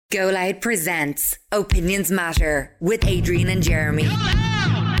Go Loud presents Opinions Matter with Adrian and Jeremy.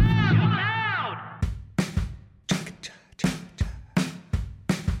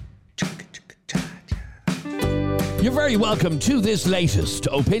 You're very welcome to this latest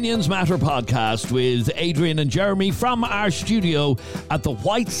Opinions Matter podcast with Adrian and Jeremy from our studio at the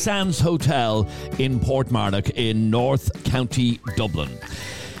White Sands Hotel in Portmarnock in North County, Dublin.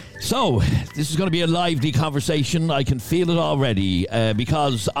 So, this is going to be a lively conversation. I can feel it already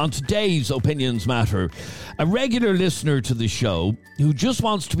because on today's Opinions Matter, a regular listener to the show who just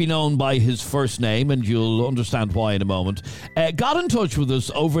wants to be known by his first name, and you'll understand why in a moment, got in touch with us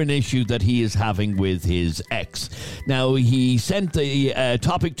over an issue that he is having with his ex. Now, he sent the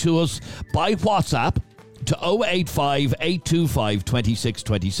topic to us by WhatsApp to 085 825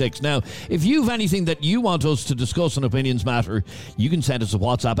 2626. Now, if you've anything that you want us to discuss on Opinions Matter, you can send us a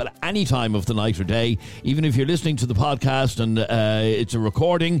WhatsApp at any time of the night or day. Even if you're listening to the podcast and it's a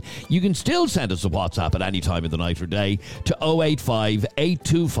recording, you can still send us a WhatsApp at any time of the night or day to 085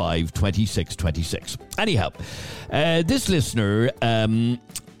 825 2626. Anyhow, this listener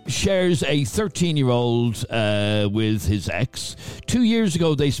shares a 13-year-old with his ex. 2 years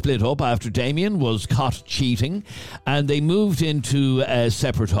ago, they split up after Damien was caught cheating, and they moved into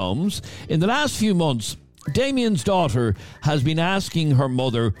separate homes. In the last few months, Damien's daughter has been asking her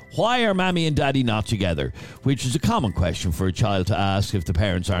mother, why are Mammy and Daddy not together? Which is a common question for a child to ask if the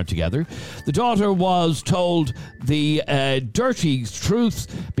parents aren't together. The daughter was told the dirty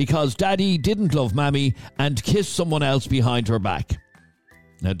truth because Daddy didn't love Mammy and kissed someone else behind her back.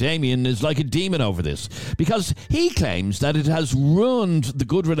 Now, Damien is like a demon over this because he claims that it has ruined the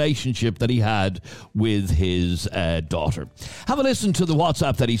good relationship that he had with his daughter. Have a listen to the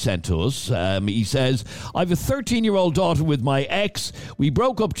WhatsApp that he sent to us. He says, I have a 13-year-old daughter with my ex. We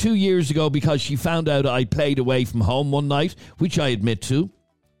broke up 2 years ago because she found out I played away from home one night, which I admit to.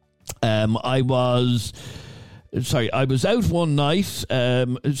 I was out one night.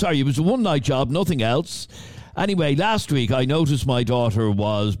 It was a one-night job, nothing else. Anyway, last week I noticed my daughter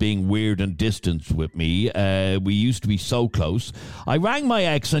was being weird and distant with me. We used to be so close. I rang my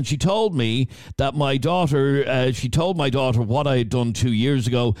ex and she told me that she told my daughter what I had done 2 years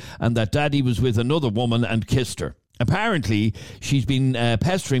ago and that Daddy was with another woman and kissed her. Apparently, she's been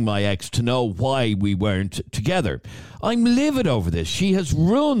pestering my ex to know why we weren't together. I'm livid over this. She has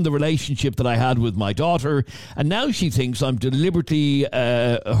ruined the relationship that I had with my daughter, and now she thinks I'm deliberately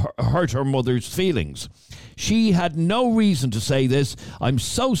hurt her mother's feelings. She had no reason to say this. I'm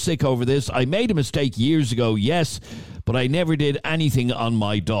so sick over this. I made a mistake years ago, yes, but I never did anything on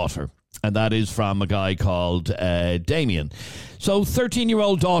my daughter. And that is from a guy called Damien. So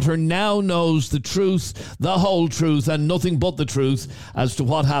 13-year-old daughter now knows the truth, the whole truth, and nothing but the truth as to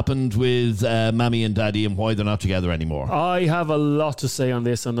what happened with Mammy and Daddy and why they're not together anymore. I have a lot to say on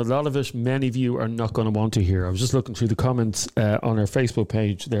this, and a lot of it many of you are not going to want to hear. I was just looking through the comments on our Facebook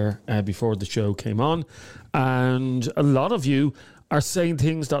page there before the show came on, and a lot of you are saying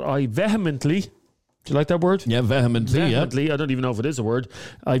things that I vehemently... Do you like that word? Yeah, vehemently. I don't even know if it is a word.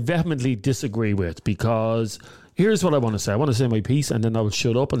 I vehemently disagree with, because here's what I want to say. I want to say my piece and then I will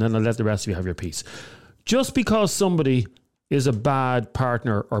shut up and then I'll let the rest of you have your piece. Just because somebody is a bad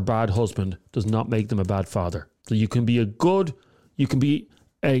partner or bad husband does not make them a bad father. So you can be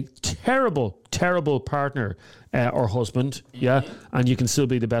a terrible, terrible partner or husband, yeah, and you can still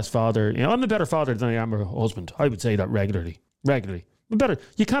be the best father. You know, I'm a better father than I am a husband. I would say that regularly. Better.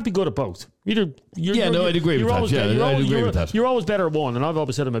 You can't be good at both. I'd agree with that. You're always better at one, and I've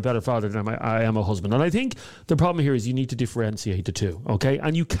always said I'm a better father than I am a husband. And I think the problem here is you need to differentiate the two, okay?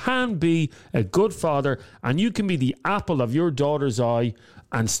 And you can be a good father, and you can be the apple of your daughter's eye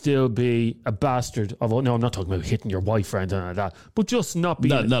and still be a bastard of... No, I'm not talking about hitting your wife or anything like that, but just not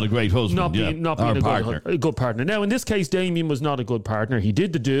being... Not a great husband, not being a good partner. Now, in this case, Damien was not a good partner. He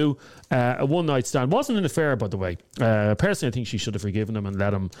did a one-night stand. Wasn't an affair, by the way. Personally, I think she should have forgiven him and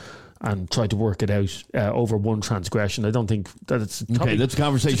let him and tried to work it out over one transgression. I don't think that it's... Okay, that's a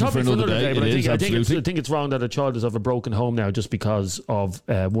conversation for another day. But I think it's wrong that a child is of a broken home now just because of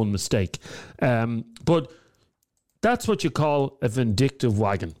one mistake. But that's what you call a vindictive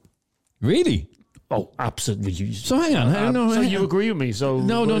wagon. Really? Oh, absolutely. So hang on. So you agree with me? So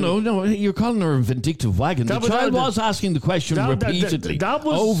No. You're calling her a vindictive wagon. The child was asking the question repeatedly,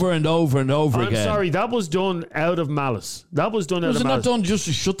 over and over and over again. I'm sorry, that was done out of malice. Was it not done just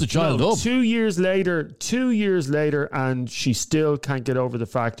to shut the child up? 2 years later, and she still can't get over the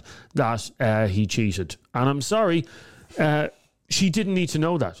fact that he cheated. And I'm sorry, she didn't need to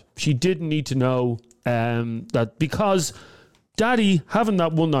know that. She didn't need to know that because Daddy having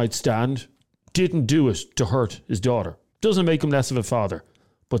that one night stand didn't do it to hurt his daughter. Doesn't make him less of a father.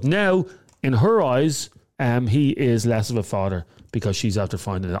 But now, in her eyes, he is less of a father because she's after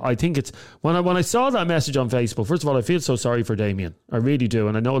finding it. I think it's when I saw that message on Facebook. First of all, I feel so sorry for Damien. I really do,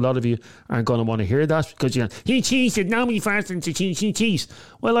 and I know a lot of you aren't going to want to hear that because he cheated. Now he fastened to cheat. He cheats.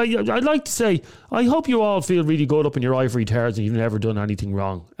 Well, I'd like to say I hope you all feel really good up in your ivory towers and you've never done anything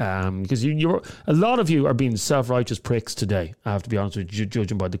wrong. Because you're a lot of you are being self-righteous pricks today. I have to be honest with you,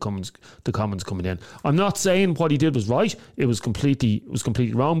 judging by the comments coming in. I'm not saying what he did was right. It was completely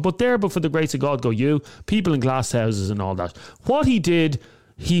wrong. But for the grace of God go you, people in glass houses and all that. What he did,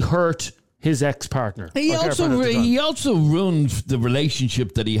 he hurt his ex-partner. He also ruined the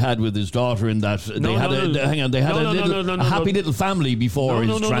relationship that he had with his daughter in that they had a happy little family before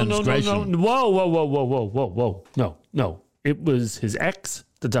his transgression. Whoa. No. It was his ex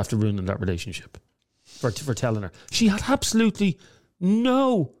that's after ruining that relationship for telling her. She had absolutely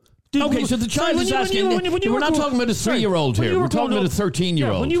no... Okay, so the child is asking... We're not talking about a 3-year-old here. We're talking about a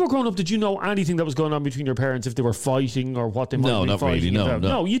 13-year-old. When you were growing up, did you know anything that was going on between your parents, if they were fighting or what they might be fighting about?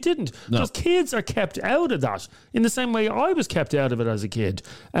 No, you didn't. Because kids are kept out of that in the same way I was kept out of it as a kid.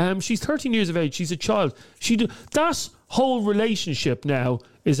 She's 13 years of age. She's a child. That whole relationship now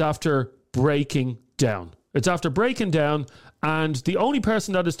is after breaking down. It's after breaking down, and the only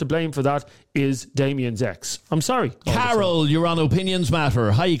person that is to blame for that is Damien's ex. I'm sorry. Carol, you're on Opinions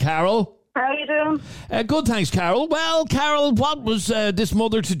Matter. Hi, Carol. How are you doing? Good, thanks, Carol. Well, Carol, what was this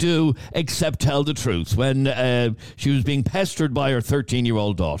mother to do except tell the truth when she was being pestered by her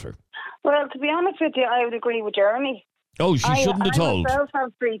 13-year-old daughter? Well, to be honest with you, I would agree with Jeremy. Oh, she shouldn't have told. I myself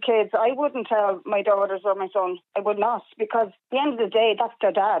have 3 kids. I wouldn't tell my daughters or my son. I would not, because at the end of the day, that's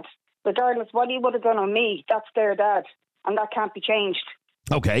their dad. Regardless what he would have done on me, that's their dad. And that can't be changed.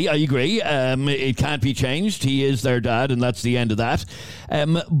 Okay, I agree. It can't be changed. He is their dad, and that's the end of that.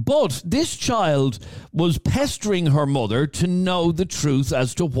 But this child was pestering her mother to know the truth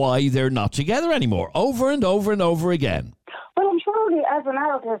as to why they're not together anymore, over and over and over again. Well, I'm sure as an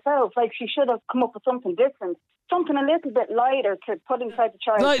adult herself, she should have come up with something different. Something a little bit lighter to put inside the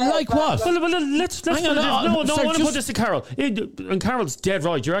child. Like what? Well, let's hang on. I want to put this to Carol. And Carol's dead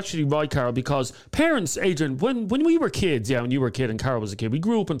right. You're actually right, Carol, because parents, Adrian, when we were kids, when you were a kid and Carol was a kid, we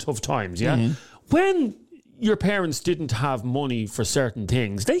grew up in tough times, When your parents didn't have money for certain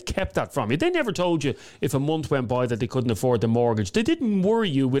things, they kept that from you. They never told you if a month went by that they couldn't afford the mortgage. They didn't worry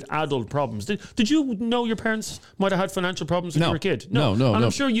you with adult problems. Did you know your parents might have had financial problems when you were a kid? No. And I'm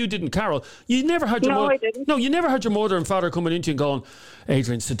sure you didn't, Carol. You never had your mother. I didn't. No, you never had your mother and father coming into you and going,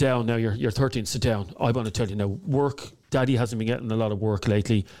 Adrian, sit down now. You're 13. Sit down. I want to tell you now. Work. Daddy hasn't been getting a lot of work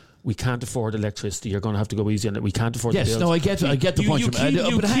lately. We can't afford electricity. You're going to have to go easy on it. We can't afford the bills. Yes, no, I get the point.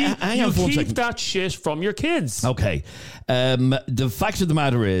 Hang on for 1 second. Keep that shit from your kids. Okay. The fact of the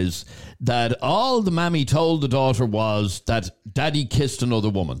matter is that all the mammy told the daughter was that daddy kissed another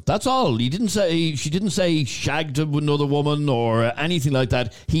woman. That's all. She didn't say shagged another woman or anything like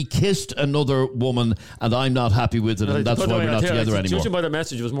that. He kissed another woman and I'm not happy with it and that's why we're not together anymore. Judging by the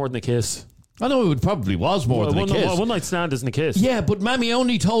message, it was more than a kiss. I know it probably was more than a kiss. One night stand isn't a kiss. Yeah, but Mammy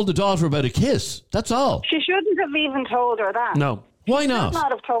only told the daughter about a kiss. That's all. She shouldn't have even told her that. No. Why She not? should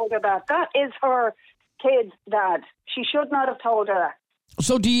not have told her that. That is her kid's dad. She should not have told her that.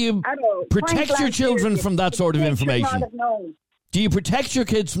 So do you protect your children from that sort of information? Should not have known. Do you protect your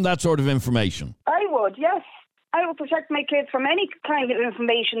kids from that sort of information? I would, yes. I would protect my kids from any kind of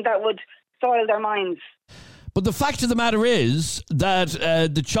information that would soil their minds. But the fact of the matter is that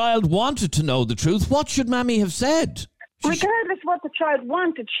the child wanted to know the truth. What should Mammy have said? Regardless what the child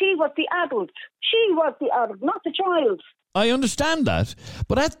wanted, she was the adult. She was the adult, not the child. I understand that.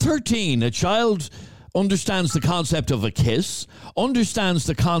 But at 13, a child understands the concept of a kiss, understands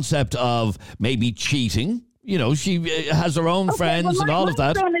the concept of maybe cheating. You know, she has her own friends and all of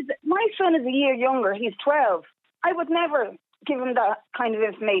that. My son is a year younger. He's 12. I would never give him that kind of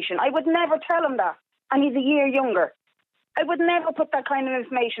information. I would never tell him that. And he's a year younger. I would never put that kind of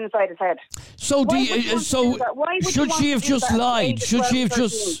information inside his head. So should she have just lied? Should she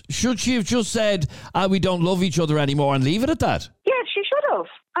have just said, we don't love each other anymore and leave it at that? Yeah, she should have.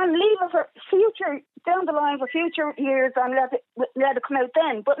 And leave it for future, down the line for future years and let it come out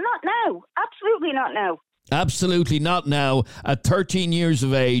then. But not now. Absolutely not now. Absolutely not now at 13 years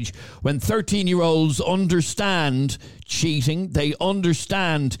of age, when 13-year-olds understand cheating. They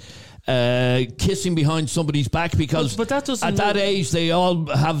understand kissing behind somebody's back because but that doesn't at that age they all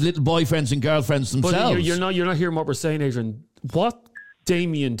have little boyfriends and girlfriends themselves. But you're not hearing what we're saying, Adrian. What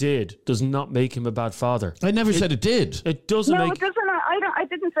Damien did does not make him a bad father. I never said it did. It doesn't No, make... it doesn't. I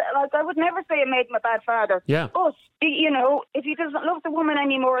didn't say, I would never say it made him a bad father. Yeah. But, if he doesn't love the woman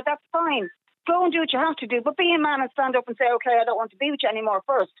anymore, that's fine. go and do what you have to do, but be a man and stand up and say, okay, I don't want to be with you anymore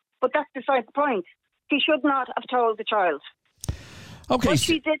first. But that's beside the point. She should not have told the child. Okay. What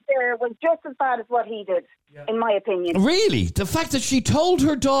she did there was just as bad as what he did, in my opinion. Really? The fact that she told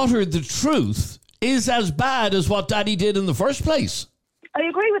her daughter the truth is as bad as what Daddy did in the first place? I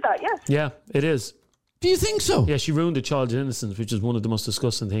agree with that, yes. Yeah, it is. Do you think so? Yeah, she ruined a child's innocence, which is one of the most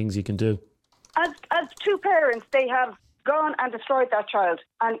disgusting things you can do. As two parents, they have gone and destroyed that child.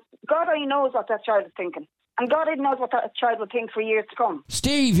 And God only knows what that child is thinking. And God only knows what that child will think for years to come.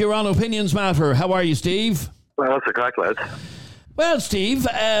 Steve, you're on Opinions Matter. How are you, Steve? Well, that's a crack, lads. Well, Steve,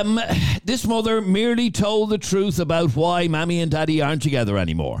 this mother merely told the truth about why Mammy and Daddy aren't together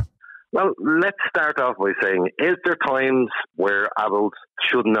anymore. Well, let's start off by saying, is there times where adults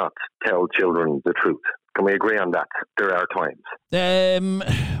should not tell children the truth? Can we agree on that? There are times.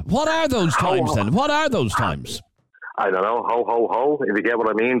 What are those times then? What are those times? I don't know. Ho, ho, ho, if you get what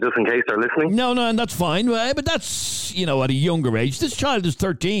I mean, just in case they're listening. No, and that's fine. But that's, at a younger age. This child is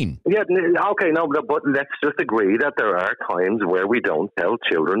 13. Yeah, okay, no, but let's just agree that there are times where we don't tell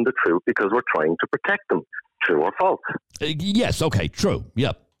children the truth because we're trying to protect them. True or false? Yes, okay, true.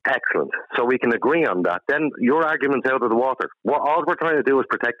 Yep. Excellent. So we can agree on that. Then your argument's out of the water. All we're trying to do is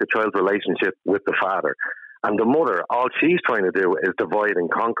protect the child's relationship with the father. And the mother, all she's trying to do is divide and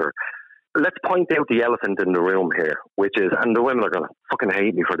conquer. Let's point out the elephant in the room here, which is, and the women are going to fucking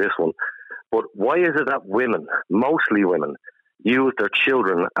hate me for this one, but why is it that women, mostly women, use their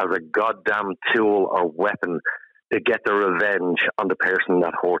children as a goddamn tool or weapon to get their revenge on the person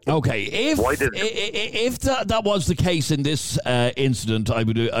that hurt them? Okay, if that was the case in this incident, I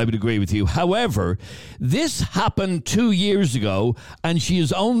would agree with you. However, this happened 2 years ago, and she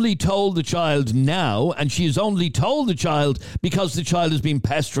has only told the child now, and she has only told the child because the child has been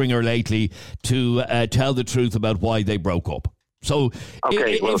pestering her lately to tell the truth about why they broke up. So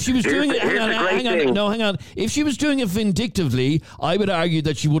if she was doing it, hang on. If she was doing it vindictively, I would argue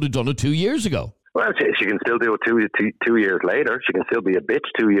that she would have done it 2 years ago. Well, she can still do it two years later. She can still be a bitch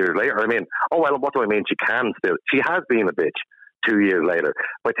 2 years later. I mean, what do I mean? She can still. She has been a bitch 2 years later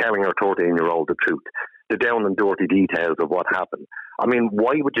by telling her 13-year-old the truth, the down and dirty details of what happened. I mean,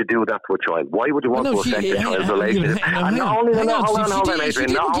 why would you do that to a child? Why would you want to affect a child's relationship? She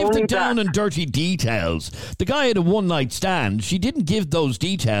didn't give the down and dirty details. The guy had a one-night stand. She didn't give those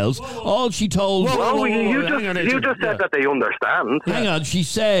details. All she told... You just said that they understand. Hang on, she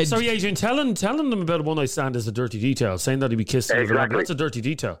said... Sorry, Adrian, telling them about a one-night stand is a dirty detail. Saying that he'd be kissed another woman, that's a dirty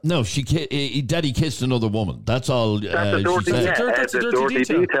detail. No, Daddy kissed another woman. That's all she said. That's a dirty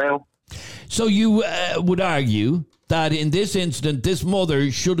detail. So you would argue that in this incident, this mother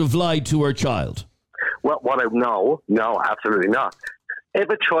should have lied to her child? Well, no, absolutely not. If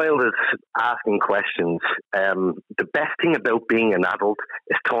a child is asking questions, the best thing about being an adult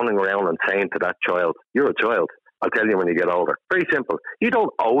is turning around and saying to that child, "You're a child. I'll tell you when you get older." Very simple. You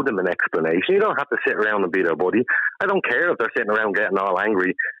don't owe them an explanation. You don't have to sit around and be their buddy. I don't care if they're sitting around getting all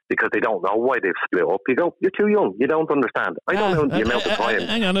angry because they don't know why they've split up. You go, "You're too young. You don't understand." I don't know the amount of time.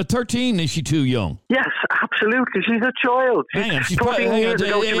 Hang on, at 13, is she too young? Yes, absolutely. She's a child. Hang on, 13 years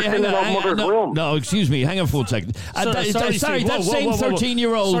ago, she was sitting in her mother's room. No, excuse me. Hang on for a second. Sorry, that same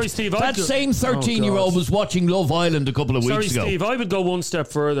 13-year-old. Sorry, Steve. That same 13-year-old was watching Love Island a couple of weeks ago. Steve, I would go one step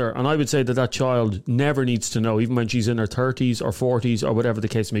further, and I would say that child never needs to know, even when she's in her 30s or 40s or whatever the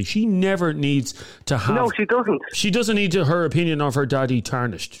case may be. She never needs to have... No, she doesn't. She doesn't need her opinion of her daddy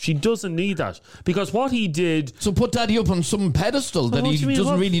tarnished. She doesn't need that. Because what he did... So put daddy up on some pedestal that he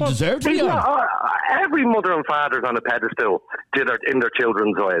doesn't really deserve to be on. Every mother and father's on a pedestal in their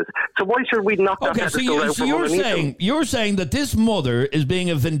children's eyes. So why should we knock that pedestal out for you're saying that this mother is being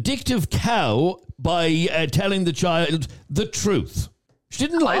a vindictive cow by telling the child the truth. She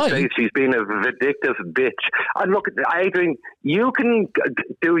didn't lie. I say she's been a vindictive bitch. And look, Adrian, you can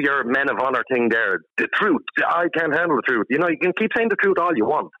do your men of honor thing there. The truth. I can't handle the truth. You can keep saying the truth all you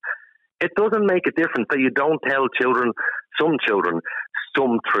want. It doesn't make a difference that you don't tell some children,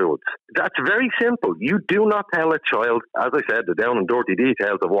 some truths. That's very simple. You do not tell a child, as I said, the down and dirty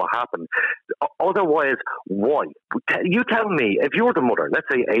details of what happened. Otherwise, why? You tell me, if you're the mother, let's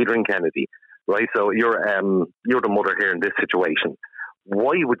say Adrian Kennedy, right? So you're the mother here in this situation.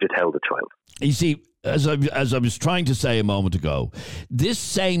 Why would you tell the child? You see, as I was trying to say a moment ago, this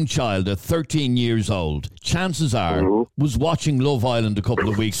same child at 13 years old, chances are, was watching Love Island a couple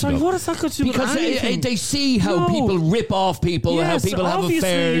of weeks ago. What has that got to do with anything? Because they see how people rip off people, how people have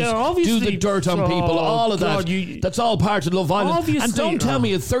affairs, do the dirt on people, all of that. That's all part of Love Island. And don't tell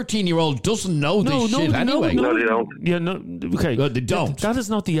me a 13-year-old doesn't know this shit anyway. No, they don't. Yeah, no, okay. They don't. That is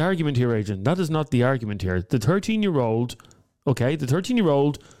not the argument here, Adrian. That is not the argument here. The 13-year-old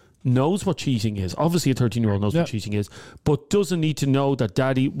knows what cheating is. Obviously, a 13-year-old knows what cheating is, but doesn't need to know that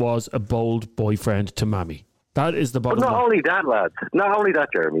daddy was a bold boyfriend to mammy. That is the bottom line. But not only that, lads. Not only that,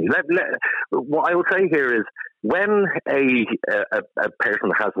 Jeremy. What I would say here is, when a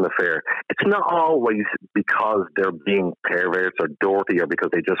person has an affair, it's not always because they're being perverts or dirty or because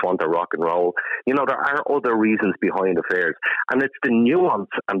they just want to rock and roll. You know, there are other reasons behind affairs, and it's the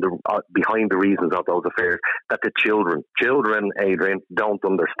nuance and behind the reasons of those affairs that the children, Adrian, don't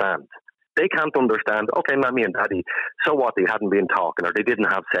understand. They can't understand, okay, mammy and daddy, so what, they hadn't been talking or they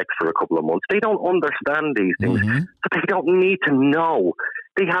didn't have sex for a couple of months. They don't understand these things, but they don't need to know.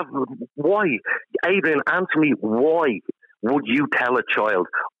 They have, why? Adrian, answer me, why would you tell a child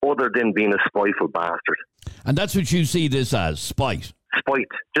other than being a spiteful bastard? And that's what you see this as, spite. Spite,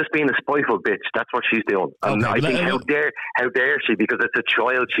 just being a spiteful bitch. That's what she's doing. And I think how dare she? Because it's a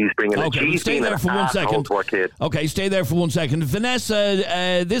child she's bringing. Okay, she's stay there for 1 second. Okay, stay there for 1 second.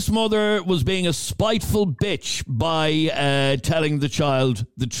 Vanessa, this mother was being a spiteful bitch by telling the child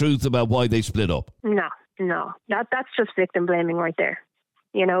the truth about why they split up. No, that's just victim blaming right there.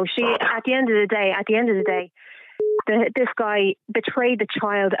 You know, she at the end of the day. This guy betrayed the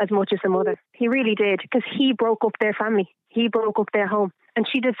child as much as the mother. He really did, because he broke up their family. He broke up their home. And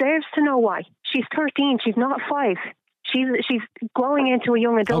she deserves to know why. She's 13. She's not 5. She's growing into a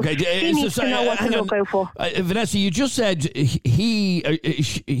young adult. Okay, she needs to know what to look out for. Vanessa, you just said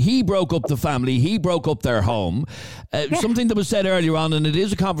he broke up the family. He broke up their home. Something that was said earlier on, and it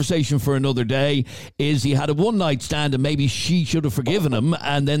is a conversation for another day, is he had a one-night stand and maybe she should have forgiven him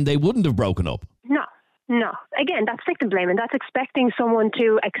and then they wouldn't have broken up. No. Again, that's victim blaming. That's expecting someone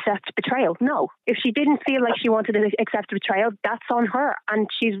to accept betrayal. No. If she didn't feel like she wanted to accept betrayal, that's on her. And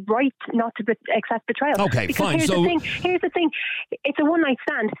she's right not to accept betrayal. Okay, because fine. Here's the thing. It's a one-night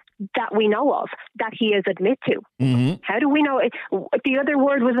stand that we know of, that he has admitted to. Mm-hmm. How do we know it? The other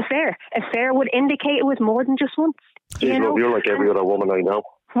word was affair. Affair would indicate it was more than just once. You're like every other woman I know.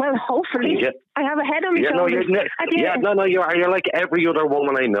 Well, hopefully. Yeah. I have a head on my shoulders. You're like every other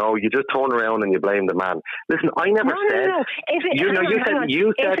woman I know. You just turn around and you blame the man. Listen, I never said... No.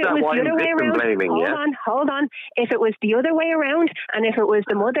 You said that while I'm victim blaming, Hold on. If it was the other way around, and if it was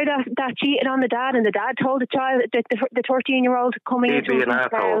the mother that cheated on the dad, and the dad told the child, the 13-year-old coming into... He'd be an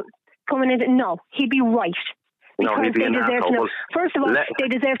asshole. No, he'd be right. No, he'd be an asshole. First of all, they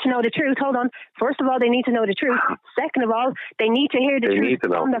deserve to know the truth. Hold on. First of all, they need to know the truth. Second of all, they need to hear the truth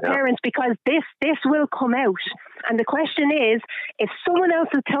from their parents, because this will come out. And the question is, if someone else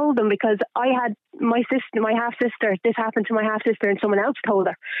had told them, because I had my half-sister, this happened to my half-sister and someone else told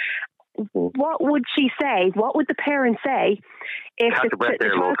her, what would she say? What would the parent say if the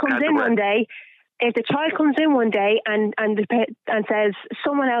child comes in one day? If the child comes in one day and says,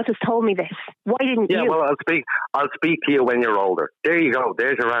 someone else has told me this, why didn't you? Yeah, well, I'll speak to you when you're older. There you go.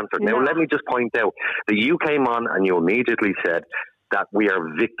 There's your answer. Now, let me just point out that you came on and you immediately said that we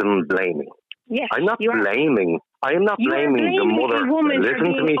are victim blaming. Yes, I'm not blaming. I am not blaming the mother.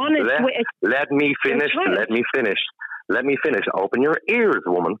 Listen to me. Let me finish. Let me finish. Open your ears,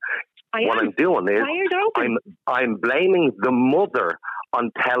 woman. What I'm doing is I'm blaming the mother on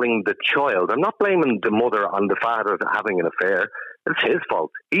telling the child. I'm not blaming the mother on the father having an affair. It's his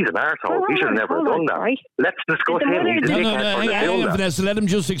fault. He's an arsehole. He should have never done that. Right. Let's discuss him. Hang on, Vanessa. Let him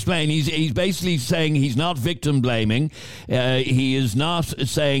just explain. He's basically saying he's not victim blaming. He is not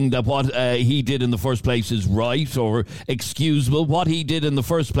saying that what he did in the first place is right or excusable. What he did in the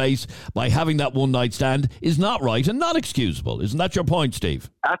first place by having that one night stand is not right and not excusable. Isn't that your point,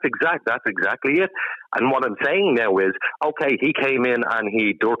 Steve? That's exactly it. And what I'm saying now is, okay, he came in and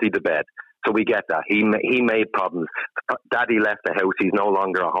he dirtied the bed. So we get that. He made problems. Daddy left the house. He's no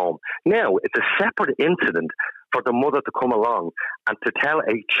longer at home. Now, it's a separate incident for the mother to come along and to tell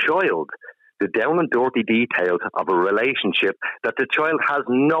a child the down and dirty details of a relationship that the child has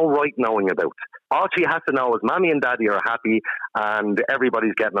no right knowing about. All she has to know is mommy and daddy are happy and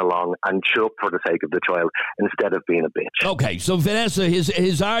everybody's getting along, and shut up for the sake of the child instead of being a bitch. Okay, so Vanessa,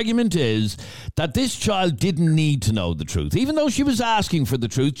 his argument is that this child didn't need to know the truth. Even though she was asking for the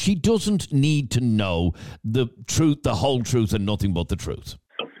truth, she doesn't need to know the truth, the whole truth, and nothing but the truth.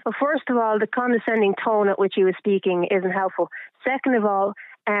 Well, first of all, the condescending tone at which he was speaking isn't helpful. Second of all,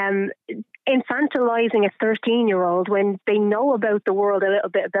 infantilizing a 13-year-old when they know about the world, a little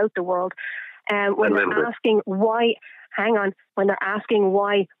bit about the world, when they're asking why, when they're asking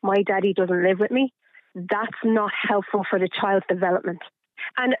why my daddy doesn't live with me, that's not helpful for the child's development.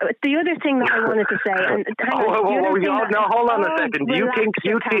 And the other thing that I wanted to say, and hold on a second. You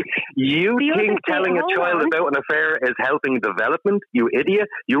think telling a child about an affair is helping development? You idiot!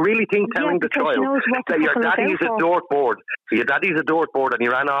 You really think telling the child that your daddy's a dorkboard, and he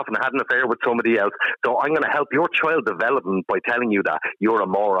ran off and had an affair with somebody else? So I'm going to help your child development by telling you that. You're a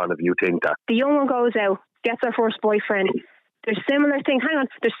moron if you think that. The young one goes out, gets her first boyfriend. There's similar things.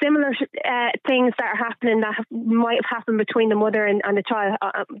 There's similar things that are happening that might have happened between the mother and the child,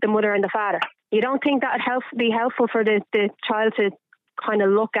 the mother and the father. You don't think that would be helpful for the child to kind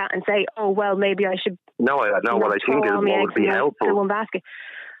of look at and say, "Oh, well, maybe I should." No, what I think is what would be helpful. In one basket.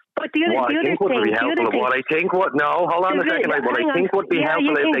 But the other thing, hold on a second. What I think would be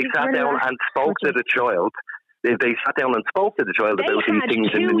helpful is they sat down and spoke to the child. If they sat down and spoke to the child about these things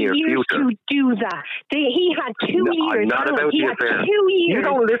in the near future. To do that. He had 2 years. Not about the affair. 2 years. You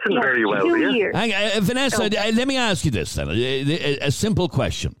don't listen very well, do you? Vanessa, let me ask you this then. A simple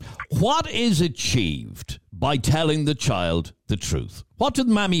question. What is achieved by telling the child the truth? What did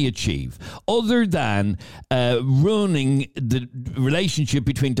Mammy achieve other than ruining the relationship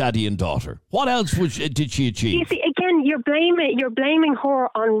between daddy and daughter? What else did she achieve? You see, again, you're blaming her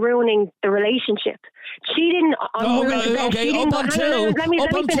on ruining the relationship. She didn't. Up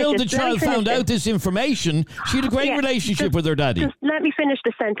until the child found out this information, she had a great relationship with her daddy. Just let me finish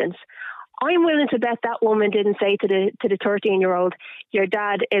the sentence. I'm willing to bet that woman didn't say to the 13-year-old, "Your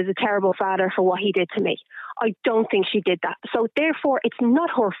dad is a terrible father for what he did to me." I don't think she did that. So therefore, it's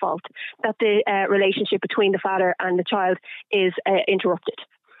not her fault that the relationship between the father and the child is interrupted.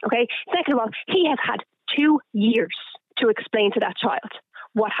 Okay. Second of all, he has had 2 years to explain to that child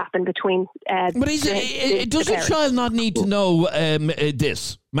what happened between But does the child not need to know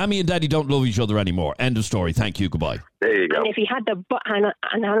this? Mammy and daddy don't love each other anymore. End of story. Thank you. Goodbye. There you go. And if he had hang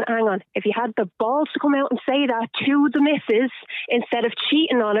on. If he had the balls to come out and say that to the missus instead of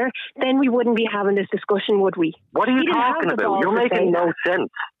cheating on her, then we wouldn't be having this discussion, would we? What are you talking about? You're making no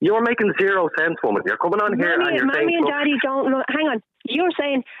sense. You're making zero sense, woman. You're coming on here and you're saying... Mammy and daddy don't know... Hang on. You're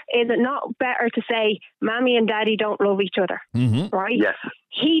saying, is it not better to say Mammy and daddy don't love each other? Mm-hmm. Right? Yes.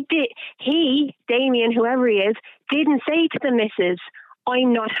 He, Damien, whoever he is, didn't say to the missus,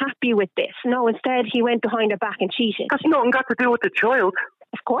 "I'm not happy with this." No, instead he went behind her back and cheated. That's nothing got to do with the child.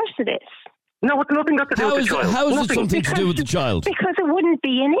 Of course it is. No, it's nothing got to do with the child. How is it something to do with the child? Because it wouldn't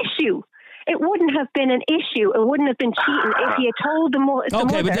be an issue. It wouldn't have been an issue. It wouldn't have been cheating if he had told the mother.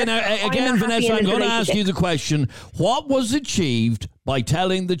 Okay, but then again, Vanessa, I'm going to ask you the question. What was achieved by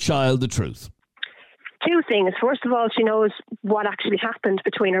telling the child the truth? 2 things. First of all, she knows what actually happened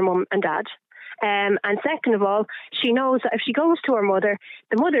between her mum and dad. And second of all, she knows that if she goes to her mother,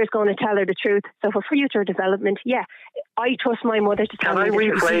 the mother is going to tell her the truth. So for future development, I trust my mother to tell me the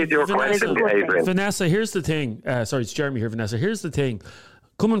truth. Can I rephrase your question, Adrian? Vanessa, here's the thing. Sorry, it's Jeremy here, Vanessa. Here's the thing.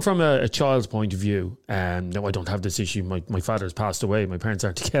 Coming from a child's point of view, no, I don't have this issue. My father's passed away. My parents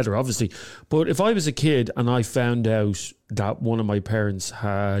aren't together, obviously. But if I was a kid and I found out that one of my parents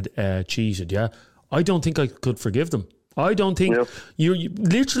had cheated, I don't think I could forgive them. I don't think you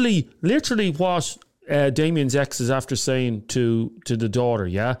literally what Damien's ex is after saying to the daughter,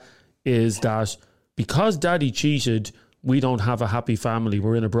 is that because daddy cheated, we don't have a happy family.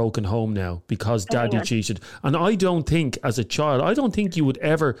 We're in a broken home now because daddy cheated. And I don't think, as a child, you would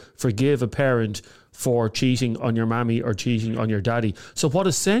ever forgive a parent for cheating on your mammy or cheating on your daddy. So what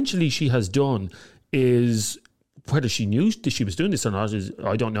essentially she has done is, whether she knew that she was doing this or not,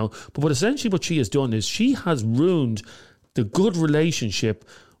 I don't know. But what she has done is she has ruined the good relationship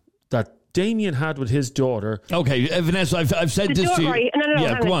that Damien had with his daughter. Okay, Vanessa, I've said this to you.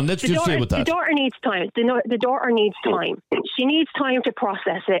 No, go on. Let's just deal with that. The daughter needs time. The daughter needs time. She needs time to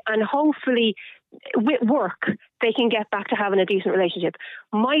process it, and hopefully, with work, they can get back to having a decent relationship.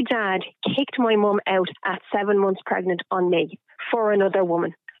 My dad kicked my mum out at 7 months pregnant on me for another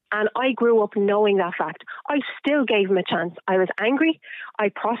woman. And I grew up knowing that fact. I still gave him a chance. I was angry. I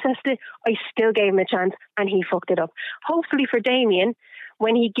processed it. I still gave him a chance, and he fucked it up. Hopefully for Damien,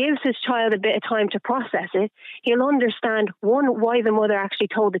 when he gives his child a bit of time to process it, he'll understand, one, why the mother actually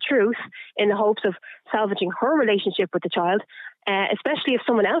told the truth in the hopes of salvaging her relationship with the child, especially if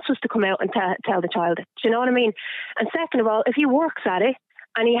someone else was to come out and tell the child. Do you know what I mean? And second of all, if he works at it,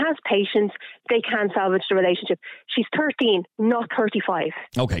 and he has patience, they can salvage the relationship. She's 13, not 35.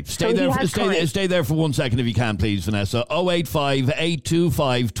 Okay, stay there for 1 second if you can, please, Vanessa. 085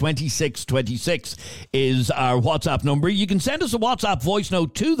 825 2626 is our WhatsApp number. You can send us a WhatsApp voice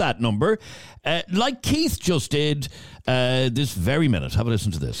note to that number, like Keith just did this very minute. Have a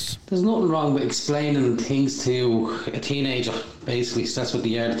listen to this. There's nothing wrong with explaining things to a teenager, basically. So that's what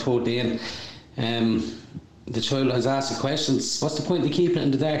they are, 14. the child has asked the questions, what's the point of keeping it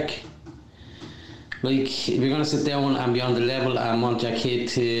in the dark? Like, if you're going to sit down and be on the level and want your kid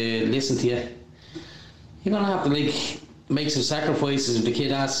to listen to you, you're going to have to, like, make some sacrifices. If the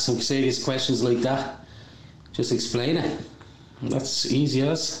kid asks some serious questions like that, just explain it. That's easy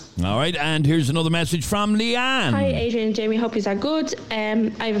as. All right, and here's another message from Leanne. Hi, Adrian and Jamie. Hope you are good.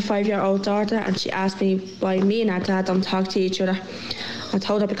 I have a 5-year-old daughter, and she asked me why me and her dad don't talk to each other. I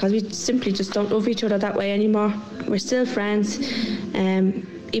told her because we simply just don't love each other that way anymore. We're still friends,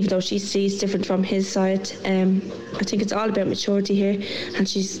 even though she sees different from his side. I think it's all about maturity here, and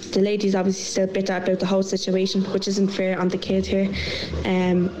the lady's obviously still bitter about the whole situation, which isn't fair on the kid here.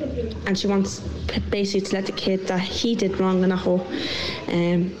 And she wants basically to let the kid that he did wrong and not her.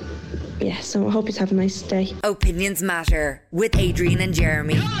 Yeah, so I hope you have a nice day. Opinions Matter with Adrian and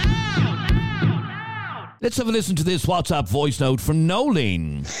Jeremy. Let's have a listen to this WhatsApp voice note from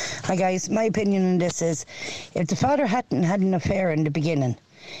Nolene. Hi guys, my opinion on this is, if the father hadn't had an affair in the beginning,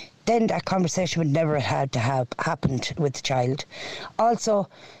 then that conversation would never have happened with the child. Also,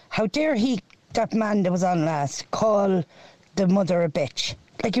 how dare that man that was on last, call the mother a bitch?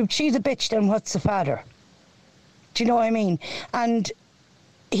 Like, if she's a bitch, then what's the father? Do you know what I mean? And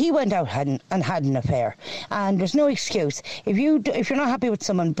he went out and had an affair, and there's no excuse. If you're not happy with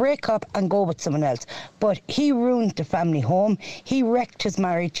someone, break up and go with someone else. But he ruined the family home, he wrecked his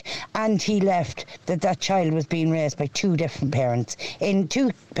marriage, and he left that child was being raised by two parents in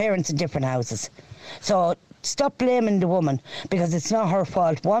different houses. So stop blaming the woman, because it's not her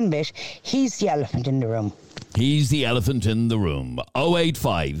fault one bit. He's the elephant in the room. He's the elephant in the room.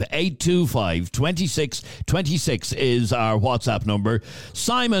 085 825 26 26 is our WhatsApp number.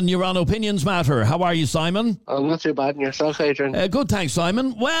 Simon, you're on Opinions Matter. How are you, Simon? I'm not too bad. And yourself, Adrian? Good, thanks,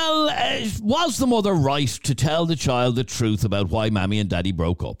 Simon. Well, was the mother right to tell the child the truth about why Mammy and Daddy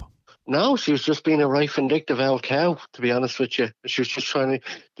broke up? No, she was just being a right vindictive old cow, to be honest with you. She was just trying to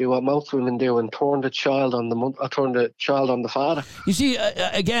do what most women do and turn the child on the father. You see,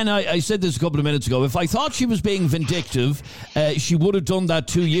 again, I said this a couple of minutes ago. If I thought she was being vindictive, she would have done that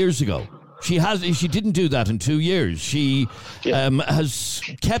 2 years ago. She didn't do that in 2 years. She has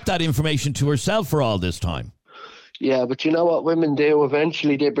kept that information to herself for all this time. Yeah, but you know what women do?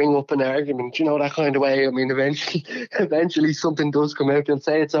 Eventually they bring up an argument, you know, that kind of way. I mean, eventually something does come out. They'll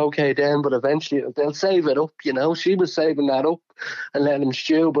say it's okay then, but eventually they'll save it up, you know. She was saving that up and letting him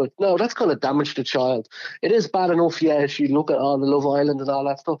stew, but no, that's going to damage the child. It is bad enough, yeah, if you look at all the Love Island and all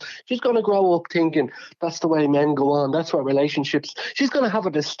that stuff. She's going to grow up thinking that's the way men go on, that's what relationships... She's going to have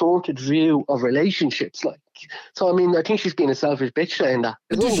a distorted view of relationships, like. So, I mean, I think she's being a selfish bitch saying that.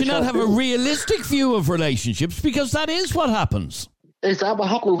 Does she not have a realistic view of relationships? Because that is what happens. Is that what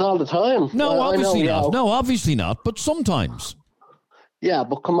happens all the time? No, obviously not. No, obviously not, but sometimes. Yeah,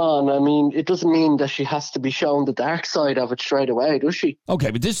 but come on, I mean, it doesn't mean that she has to be shown the dark side of it straight away, does she?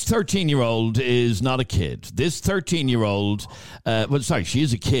 Okay, but this 13-year-old is not a kid. This 13-year-old, she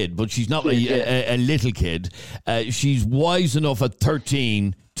is a kid, but she's not a little kid. She's wise enough at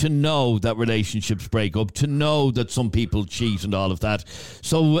 13 to know that relationships break up, to know that some people cheat and all of that.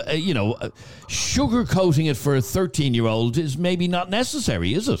 So, sugarcoating it for a 13-year-old is maybe not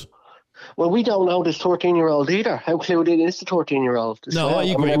necessary, is it? Well, we don't know this 13-year-old either. How clued in is the 13-year-old? No, I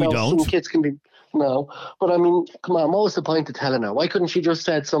agree, we don't. Some kids can be... No. But, I mean, come on, what was the point of telling her? Why couldn't she just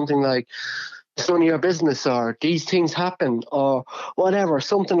said something like, it's none of your business, or these things happen, or whatever,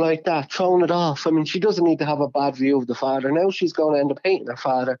 something like that, throwing it off. I mean, she doesn't need to have a bad view of the father. Now she's going to end up hating her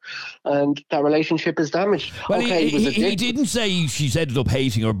father, and that relationship is damaged. Well, okay, he didn't say she's ended up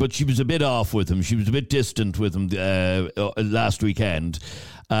hating her, but she was a bit off with him. She was a bit distant with him last weekend.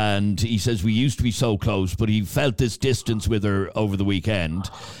 And he says, we used to be so close, but he felt this distance with her over the weekend.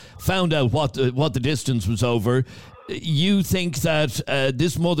 Found out what the distance was over. You think that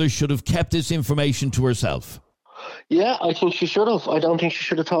this mother should have kept this information to herself? Yeah, I think she should have. I don't think she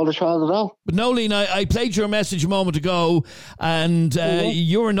should have told the child at all. But Nolene, I played your message a moment ago, and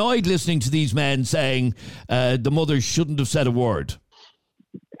you're annoyed listening to these men saying the mother shouldn't have said a word.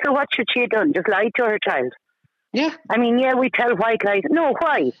 So what should she have done? Just lie to her child? Yeah. I mean, yeah, we tell white lies. No,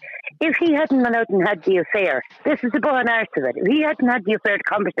 why? If he hadn't gone out and had the affair, this is the bow and arse of it. If he hadn't had the affair, the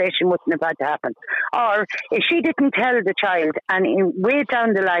conversation wouldn't have had to happen. Or if she didn't tell the child, and way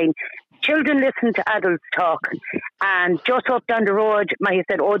down the line, children listen to adults talk, and just up down the road might have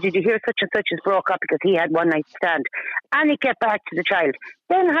said, oh, did you hear such and such has broke up because he had one night stand? And it get back to the child.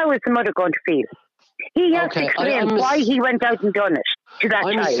 Then how is the mother going to feel? He has to explain why he went out and done it to that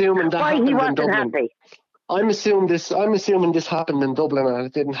child. Why he wasn't happy. I'm assuming this happened in Dublin and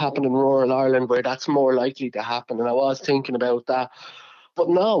it didn't happen in rural Ireland, where that's more likely to happen. And I was thinking about that. But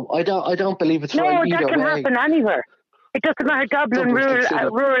no, I don't believe it's right either way. No, that can happen anywhere. It doesn't matter Dublin,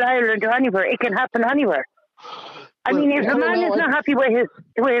 rural Ireland, or anywhere. It can happen anywhere. I mean, if a man is not happy with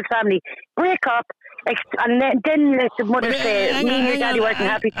his family, break up. And then let the mother say, me and your daddy weren't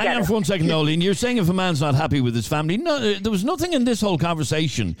happy together. Hang on for 1 second, Nolene. You're saying if a man's not happy with his family. No, there was nothing in this whole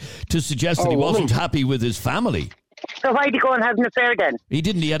conversation to suggest that he wasn't happy with his family. So why'd he go and have an affair then? He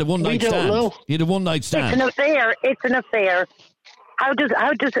didn't. He had a one-night stand. He had a one-night stand. It's an affair. How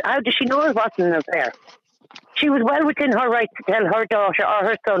does she know it wasn't an affair? She was well within her right to tell her daughter or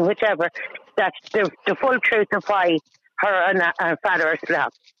her son, whichever, that the full truth of why her and her father are split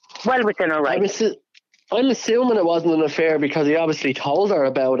up. Well within her right. I'm assuming it wasn't an affair because he obviously told her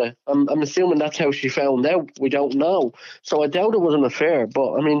about it. I'm assuming that's how she found out. We don't know. So I doubt it was an affair.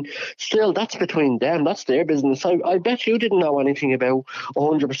 But, I mean, still, that's between them. That's their business. I bet you didn't know anything about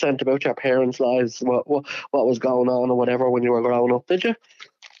 100% about your parents' lives, what was going on or whatever when you were growing up, did you?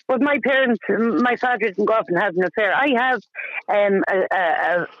 Well, my father didn't go off and have an affair. I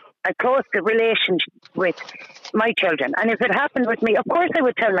have a close relationship with my children. And if it happened with me, of course I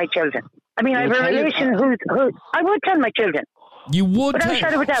would tell my children. I mean, I have a relation who I would tell my children. You would tell.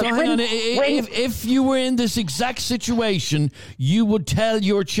 So hang on. If you were in this exact situation, you would tell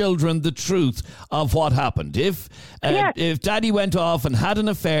your children the truth of what happened. If Daddy went off and had an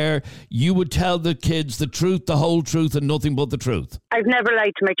affair, you would tell the kids the truth, the whole truth, and nothing but the truth. I've never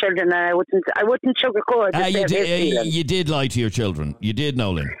lied to my children, and I wouldn't sugarcoat it. You did lie to your children. You did,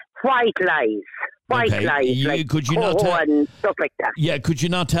 Nolan. White lies. White lies, could you not tell, and stuff like that. Yeah, could you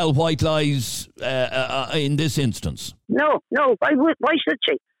not tell white lies in this instance? No. Why should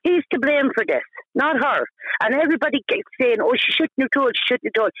she? He's to blame for this, not her. And everybody keeps saying, "Oh, she shouldn't have told. She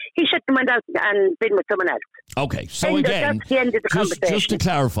shouldn't have told." He shouldn't have went out and been with someone else. Okay, so that's the end of the conversation. Just to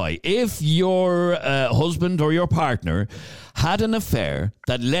clarify, if your husband or your partner had an affair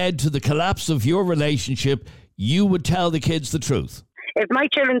that led to the collapse of your relationship, you would tell the kids the truth. If my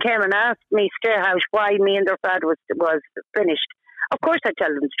children came and asked me Stairhouse why me and their father was finished, of course I'd tell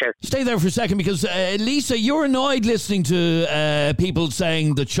them the truth. Stay there for a second because, Lisa, you're annoyed listening to people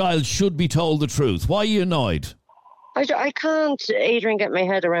saying the child should be told the truth. Why are you annoyed? I can't, Adrian, get my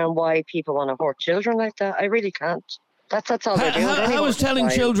head around why people want to hurt children like that. I really can't. That's all they're doing. How is telling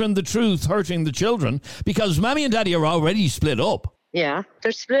children the truth hurting the children? Because Mammy and Daddy are already split up. Yeah,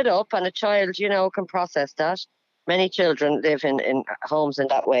 they're split up and a child, can process that. Many children live in homes in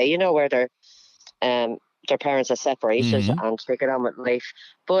that way, where their parents are separated and they get on with life.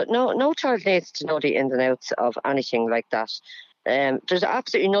 But no child needs to know the ins and outs of anything like that. There's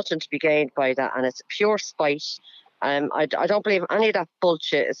absolutely nothing to be gained by that, and it's pure spite. I don't believe any of that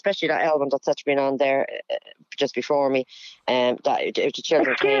bullshit, especially that album that's been on there just before me. That if the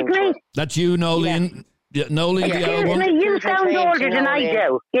children That's you, Nolene. Yeah. Yeah, Nolan, Excuse me, you sound older than I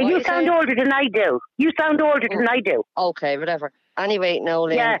do. Yeah, you sound older than I do. You sound older than I do. Okay, whatever. Anyway,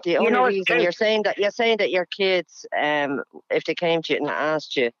 Nolan, the only reason you're saying that your kids, if they came to you and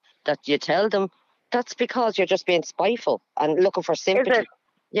asked you that you tell them, that's because you're just being spiteful and looking for sympathy. Is it?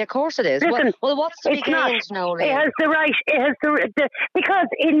 Yeah, of course it is. Listen, well, what's the big gains now? It has the right. It has the because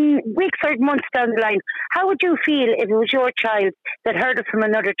in weeks or months down the line, how would you feel if it was your child that heard it from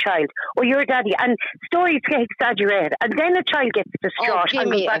another child or your daddy? And stories get exaggerated, and then a child gets distraught.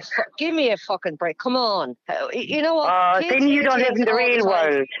 Give me a fucking break. Come on, you know what? Then you don't live in the real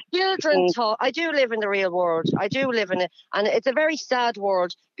world. Children talk. I do live in the real world. I do live in it, and it's a very sad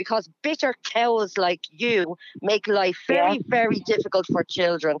world because bitter cows like you make life very, very difficult for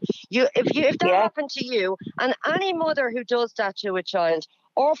children. If that happened to you, and any mother who does that to a child,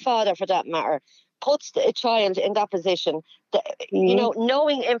 or father for that matter, puts a child in that position,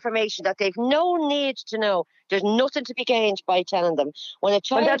 knowing information that they've no need to know, there's nothing to be gained by telling them. When a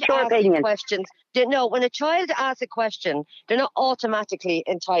child asks questions, when a child asks a question, they're not automatically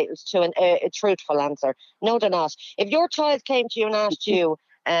entitled to a truthful answer. No, they're not. If your child came to you and asked you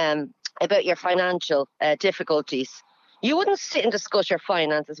about your financial difficulties, you wouldn't sit and discuss your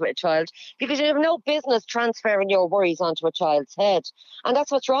finances with a child because you have no business transferring your worries onto a child's head. And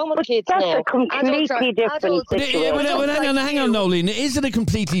that's what's wrong with kids now. That's a completely different situation. Hang on, Nolene. Is it a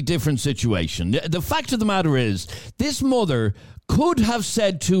completely different situation? The fact of the matter is, this mother could have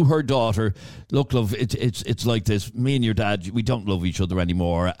said to her daughter, look, love, it's like this. Me and your dad, we don't love each other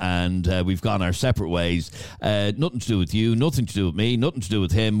anymore, and we've gone our separate ways. Nothing to do with you, nothing to do with me, nothing to do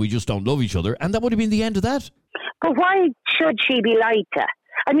with him. We just don't love each other. And that would have been the end of that. But why should she be lied to?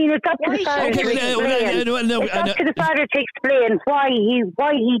 I mean, it's up to the father to explain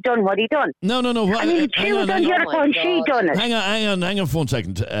why he done what he done. No. I mean, she was on the other phone, she done it. Hang on for 1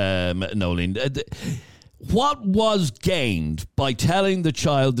 second, Nolene. What was gained by telling the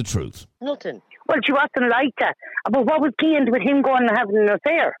child the truth? Nothing. Well, she wasn't like that. But what was gained with him going and having an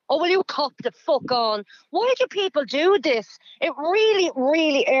affair? Oh, will you cop the fuck on? Why do people do this? It really,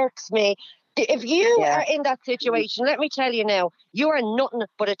 really irks me. If you are in that situation, let me tell you now, you are nothing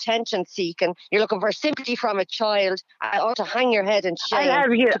but attention seeking. You're looking for sympathy from a child, or to hang your head in shame. I'll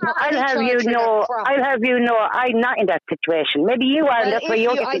have you know, I'm not in that situation. Maybe you are, and that's why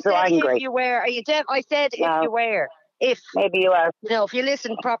you're getting so angry. If you were, are you deaf? I said if you were. If maybe you are. No, if you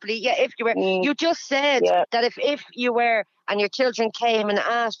listen properly, if you were. You just said that if you were and your children came and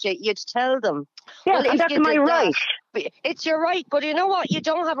asked you, you'd tell them. Yeah, well, and that's my right. It's your right, but you know what? You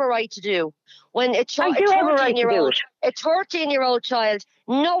don't have a right to do. When I do have a right to do it. A 13-year-old child,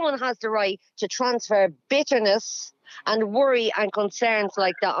 no one has the right to transfer bitterness and worry and concerns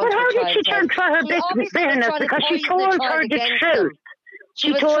like that onto a child. But how did she transfer her bitterness? Because she told her the truth.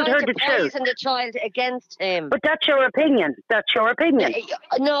 She told her the truth. Poison the child against him. But that's your opinion. That's your opinion.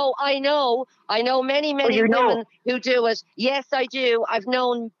 No, I know. I know many women who do it. Yes, I do. I've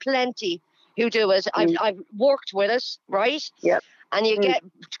known plenty who do it. I've worked with it, right? Yep. And you get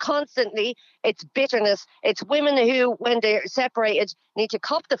constantly, it's bitterness. It's women who, when they're separated, need to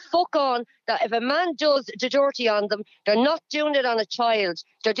cop the fuck on that if a man does the dirty on them, they're not doing it on a child.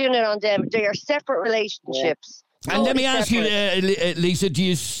 They're doing it on them. They are separate relationships. Yeah. And let me ask you, Lisa, do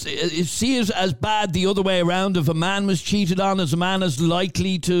you see it as bad the other way around? If a man was cheated on, is a man as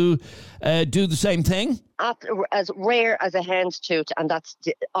likely to do the same thing? As rare as a hen's tooth, and that's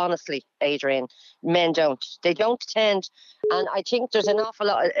honestly, Adrian, men don't. They don't tend, and I think there's an awful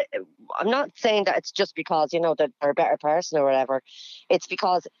lot. I'm not saying that it's just because, that they're a better person or whatever. It's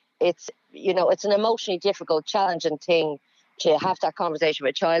because it's an emotionally difficult, challenging thing to have that conversation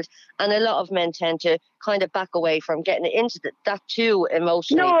with a child, and a lot of men tend to kind of back away from getting into that too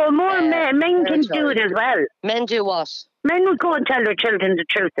emotionally. No, more men can do it as well. Men do what? Men will go and tell their children the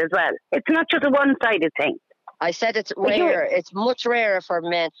truth as well. It's not just a one-sided thing. I said it's rare. It's much rarer for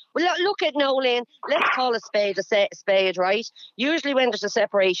men. Well, look at Nolan. Let's call a spade, right? Usually when there's a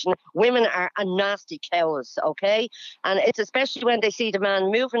separation, women are nasty cows, okay? And it's especially when they see the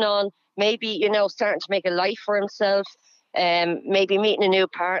man moving on, maybe, starting to make a life for himself, maybe meeting a new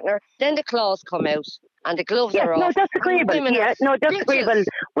partner, then the claws come out and the gloves are off. No, that's agreeable. That's agreeable.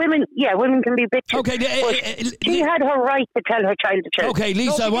 Women can be bitches. Okay, she had her right to tell her child the truth. Okay,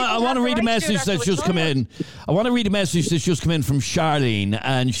 Lisa, I want to read a message that's just come in. I want to read a message that's just come in from Charlene,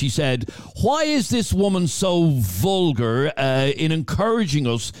 and she said, "Why is this woman so vulgar in encouraging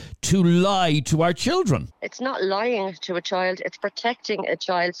us to lie to our children?" It's not lying to a child; it's protecting a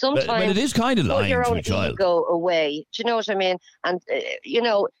child. Sometimes, but it is kind of lying your to own a child. Ego away. Do you know what I mean? And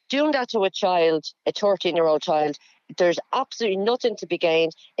doing that to a child, a 13-year-old child, there's absolutely nothing to be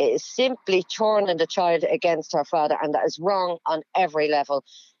gained. It is simply turning the child against her father, and that is wrong on every level.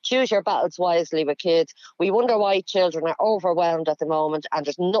 Choose your battles wisely with kids. We wonder why children are overwhelmed at the moment, and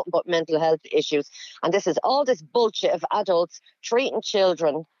there's nothing but mental health issues. And this is all this bullshit of adults treating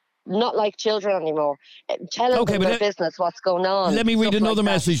children not like children anymore, telling them their business, what's going on. Let me read another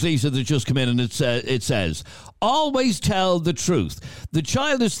message, Lisa, that just come in, and it says, "Always tell the truth. The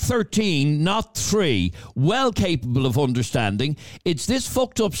child is 13, not 3, well capable of understanding. It's this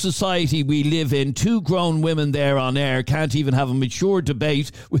fucked up society we live in. 2 grown women there on air can't even have a mature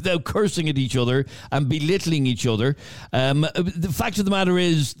debate without cursing at each other and belittling each other." The fact of the matter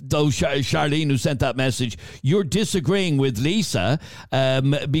is, though, Charlene, who sent that message, you're disagreeing with Lisa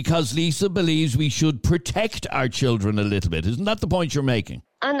because Lisa believes we should protect our children a little bit. Isn't that the point you're making?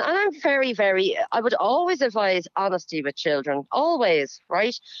 And I'm very, very, I would always advise honesty with children. Always,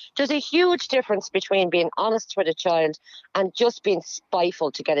 right? There's a huge difference between being honest with a child and just being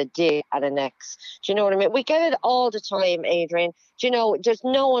spiteful to get a dig at an ex. Do you know what I mean? We get it all the time, Adrian. Do you know, there's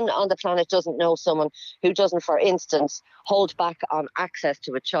no one on the planet doesn't know someone who doesn't, for instance, hold back on access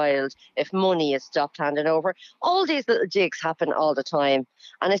to a child if money is stopped handing over. All these little digs happen all the time.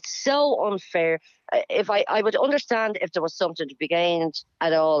 And it's so unfair. If I would understand if there was something to be gained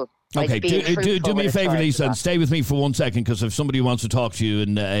at all. Okay, do me a favour, Lisa, and stay with me for 1 second, because if somebody wants to talk to you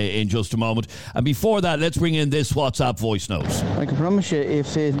in just a moment. And before that, let's bring in this WhatsApp voice note. I can promise you,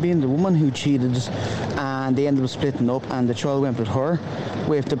 if it being the woman who cheated and they ended up splitting up and the child went with her,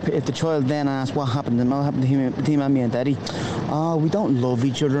 if the child then asked what happened to him, mommy and daddy, we don't love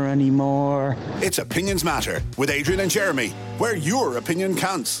each other anymore. It's Opinions Matter with Adrian and Jeremy, where your opinion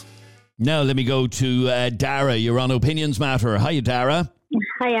counts. Now let me go to Dara. You're on Opinions Matter. Hiya, Dara.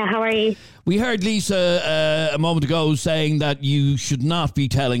 Hiya, how are you? We heard Lisa a moment ago saying that you should not be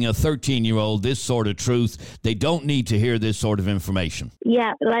telling a 13-year-old this sort of truth. They don't need to hear this sort of information.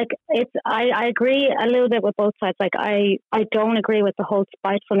 Yeah, like I agree a little bit with both sides. Like I don't agree with the whole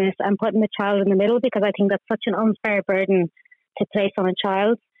spitefulness and putting the child in the middle, because I think that's such an unfair burden to place on a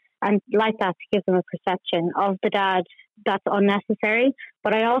child. And like that, to give them a perception of the dad, that's unnecessary.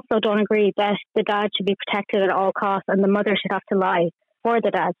 But I also don't agree that the dad should be protected at all costs and the mother should have to lie for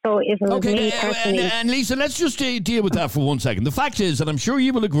the dad. So if it was me personally... And Lisa, let's just deal with that for 1 second. The fact is, and I'm sure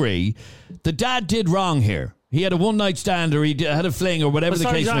you will agree, the dad did wrong here. He had a one-night stand, or he had a fling, or whatever the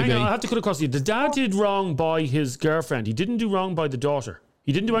case may be. I have to cut across you. The dad did wrong by his girlfriend. He didn't do wrong by the daughter.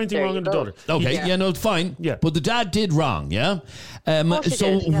 He didn't do anything wrong with the daughter. Okay, no, fine. Yeah. But the dad did wrong, yeah?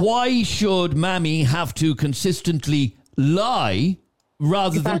 Why should mammy have to consistently lie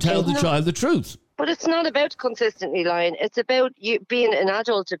rather than tell the child the truth? But it's not about consistently lying. It's about you being an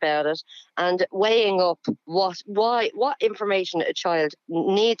adult about it and weighing up what information a child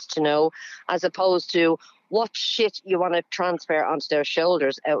needs to know, as opposed to what shit you want to transfer onto their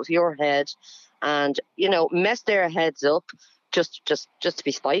shoulders out of your head and, mess their heads up. Just to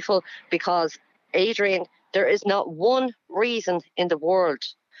be spiteful, because, Adrian, there is not one reason in the world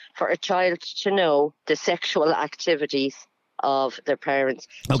for a child to know the sexual activities of their parents.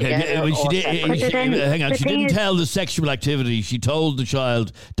 Okay, hang on. She didn't tell the sexual activity. She told the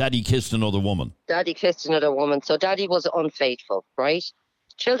child Daddy kissed another woman. Daddy kissed another woman, so Daddy was unfaithful, right?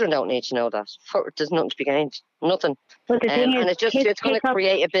 Children don't need to know that. There's nothing to be gained. Nothing. But the thing is, it's going to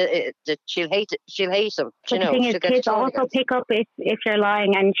create a bit. She'll hate it. She'll hate him. But the thing is, kids also pick up if you're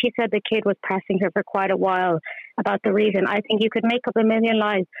lying. And she said the kid was pressing her for quite a while about the reason. I think you could make up a million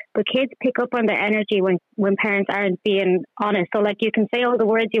lies, but kids pick up on the energy when parents aren't being honest. So, like, you can say all the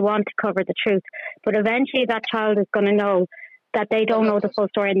words you want to cover the truth, but eventually that child is going to know that they don't know the full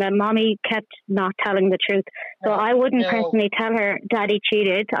story and that mommy kept not telling the truth. So I wouldn't personally tell her Daddy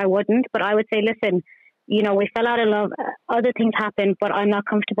cheated. I wouldn't, but I would say, listen, we fell out of love. Other things happened, but I'm not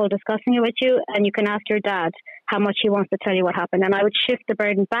comfortable discussing it with you. And you can ask your dad how much he wants to tell you what happened. And I would shift the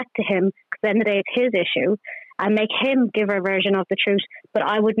burden back to him, because at the end of the day, it's his issue, and make him give her a version of the truth. But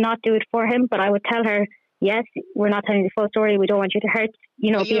I would not do it for him, but I would tell her, yes, we're not telling the full story. We don't want you to hurt,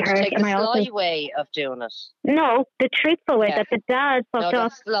 be hurt. Take a sly way of doing it. No, the truthful way that the dad fucked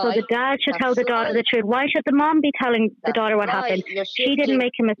up. So the dad should tell the daughter the truth. Why should the mom be telling the daughter what happened? She didn't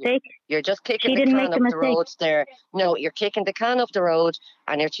make a mistake. You're just kicking the can up the road there. No, you're kicking the can up the road,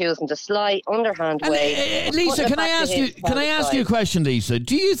 and you're choosing the sly, underhand way. Lisa, can I ask you a question, Lisa?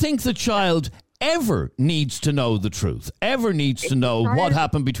 Do you think the child ever needs to know the truth, ever needs to know what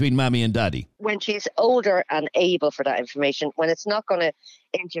happened between Mammy and Daddy? When she's older and able for that information, when it's not going to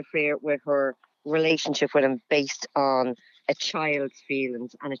interfere with her relationship with him based on a child's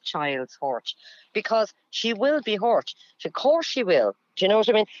feelings and a child's hurt. Because she will be hurt. Of course she will. Do you know what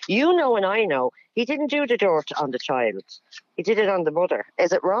I mean? You know and I know he didn't do the dirt on the child. He did it on the mother.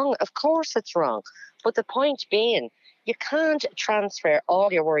 Is it wrong? Of course it's wrong. But the point being, you can't transfer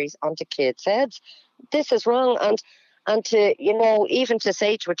all your worries onto kids' heads. This is wrong. And to, even to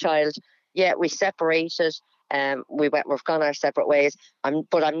say to a child, yeah, we separated, we've gone our separate ways,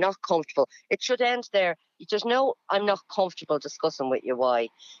 but I'm not comfortable. It should end there. There's no, I'm not comfortable discussing with you why.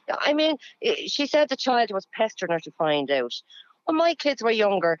 I mean, she said the child was pestering her to find out. When my kids were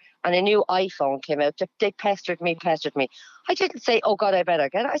younger and a new iPhone came out, they pestered me. I didn't say, oh God, I better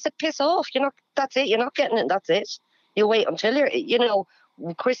get it. I said, piss off. That's it. You're not getting it. That's it. You wait until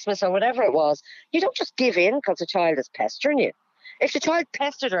Christmas or whatever it was. You don't just give in because the child is pestering you. If the child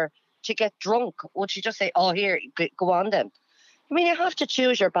pestered her to get drunk, would she just say, oh, here, go on then? I mean, you have to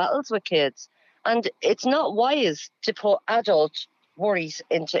choose your battles with kids. And it's not wise to put adult worries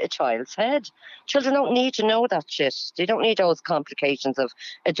into a child's head. Children don't need to know that shit. They don't need those complications of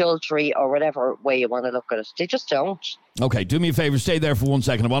adultery or whatever way you want to look at it. They just don't. Okay, do me a favour, stay there for 1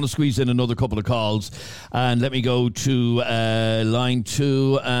 second. I want to squeeze in another couple of calls, and let me go to line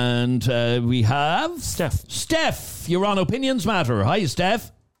 2, and we have Steph, you're on Opinions Matter. Hi,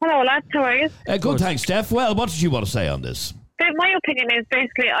 Steph. Hello, lads. How are you? Good, thanks, Steph. Well, what did you want to say on this? My opinion is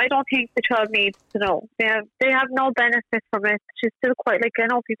basically I don't think the child needs to know. They have no benefit from it. She's still quite, I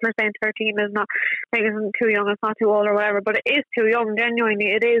know people are saying 13 is not, isn't too young, it's not too old or whatever, but it is too young.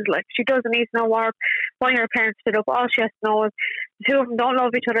 Genuinely, it is. She doesn't need to know why her parents split up. All she has to know is the two of them don't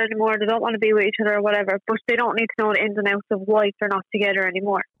love each other anymore. They don't want to be with each other or whatever, but they don't need to know the ins and outs of why they're not together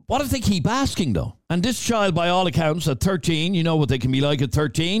anymore. What if they keep asking, though? And this child, by all accounts, at 13, you know what they can be like at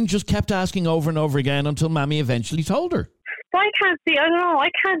 13, just kept asking over and over again until Mammy eventually told her. So I can't see. I don't know. I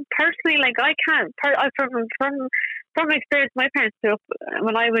can't personally. Like I can't. From experience, my parents stood up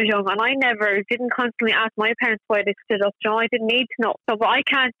when I was young, and I didn't constantly ask my parents why they stood up. I didn't need to know. So, but I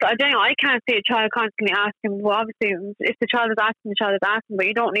can't see a child constantly asking. Well, obviously, if the child is asking, the child is asking, but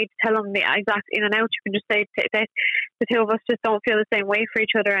you don't need to tell them the exact in and out. You can just say that the two of us just don't feel the same way for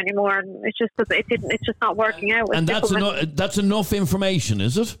each other anymore, and it's just not working out. And that's enough information,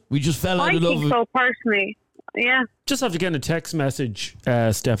 is it? We just fell out of love. I think so, personally. Yeah. Just after getting a text message,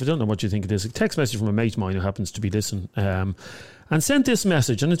 Steph, I don't know what you think it is. A text message from a mate of mine who happens to be listening, and sent this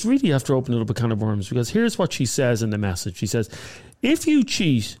message, and it's really after opening up a can of worms, because here's what she says in the message. She says, if you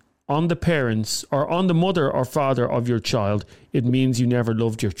cheat on the parents or on the mother or father of your child, it means you never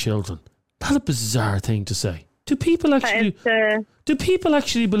loved your children. That's a bizarre thing to say. Do people actually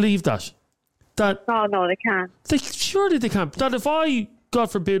believe that? Oh no, they can't. Surely they can't. That if I,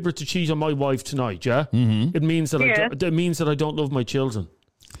 God forbid, were to cheat on my wife tonight, it means that I don't love my children.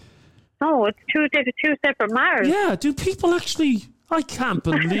 No, it's two separate matters. Yeah, do people actually? I can't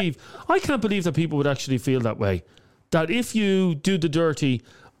believe that people would actually feel that way. That if you do the dirty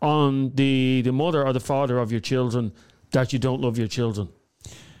on the mother or the father of your children, that you don't love your children.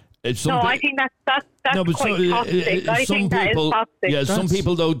 I think that's quite toxic. I think that is toxic. Yeah, some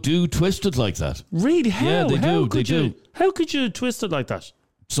people though do twist it like that. Really? How? Yeah, they do. How could you twist it like that?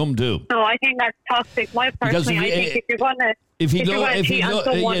 Some do. No, I think that's toxic. I think if you're gonna cheat on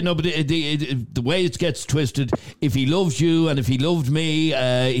someone, but the way it gets twisted, if he loves you and if he loved me,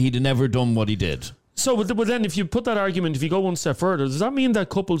 he'd have never done what he did. So, but then if you put that argument, if you go one step further, does that mean that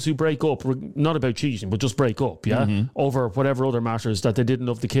couples who break up, not about cheating, but just break up, over whatever other matters, that they didn't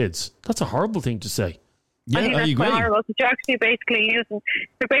love the kids? That's a horrible thing to say. Yeah, I think that's quite horrible, because you're actually basically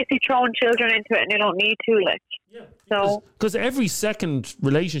throwing children into it, and you don't need to, like. Yeah. So, because every second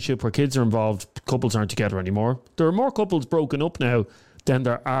relationship where kids are involved, couples aren't together anymore. There are more couples broken up now than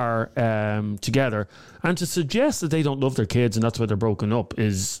there are together, and to suggest that they don't love their kids and that's why they're broken up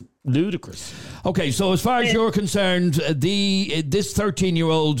is ludicrous. Okay, so as far as you're concerned, this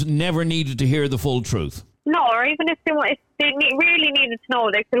 13-year-old never needed to hear the full truth. No, or even if they really needed to know,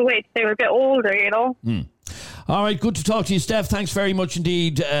 they could wait till they were a bit older, you know. All right, good to talk to you, Steph. Thanks very much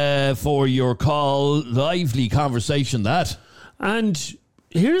indeed for your call. Lively conversation, that. And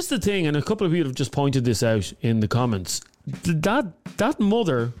here's the thing, and a couple of people have just pointed this out in the comments. That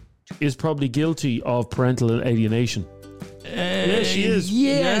mother is probably guilty of parental alienation. Yeah, she is.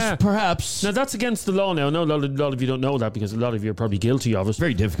 Yes, perhaps. Now, that's against the law now. I know a lot of you don't know that because a lot of you are probably guilty of it. It's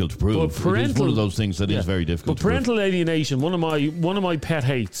very difficult to prove. But it is one of those things that is very difficult to prove. But parental alienation, one of my pet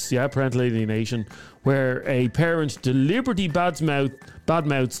hates, parental alienation, where a parent deliberately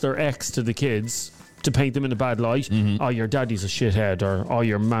badmouths their ex to the kids to paint them in a bad light. Oh, your daddy's a shithead, or oh,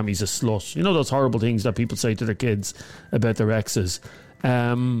 your mammy's a slut. You know those horrible things that people say to their kids about their exes.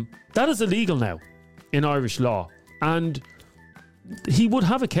 That is illegal now in Irish law, and he would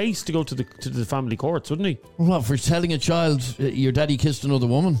have a case to go to the family courts, wouldn't he? What, for telling a child your daddy kissed another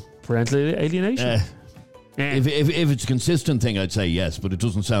woman? Parental alienation. If it's a consistent thing, I'd say yes, but it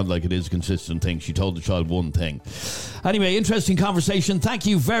doesn't sound like it is a consistent thing. She told the child one thing. Anyway, interesting conversation. Thank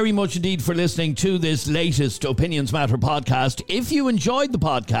you very much indeed for listening to this latest Opinions Matter podcast. If you enjoyed the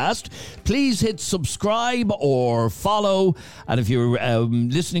podcast, please hit subscribe or follow. And if you're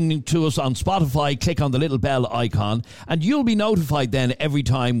listening to us on Spotify, click on the little bell icon and you'll be notified then every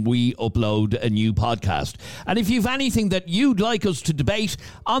time we upload a new podcast. And if you've anything that you'd like us to debate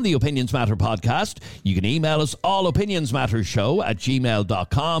on the Opinions Matter podcast, you can email us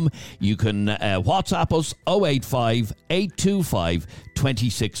allopinionsmattershow@gmail.com. You can WhatsApp us 085 825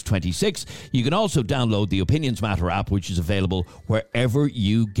 2626. You can also download the Opinions Matter app, which is available wherever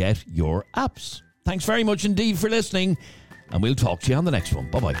you get your apps. Thanks very much indeed for listening, and we'll talk to you on the next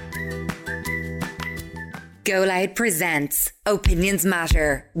one. Bye-bye. Go Loud presents Opinions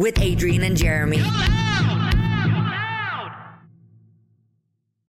Matter with Adrian and Jeremy.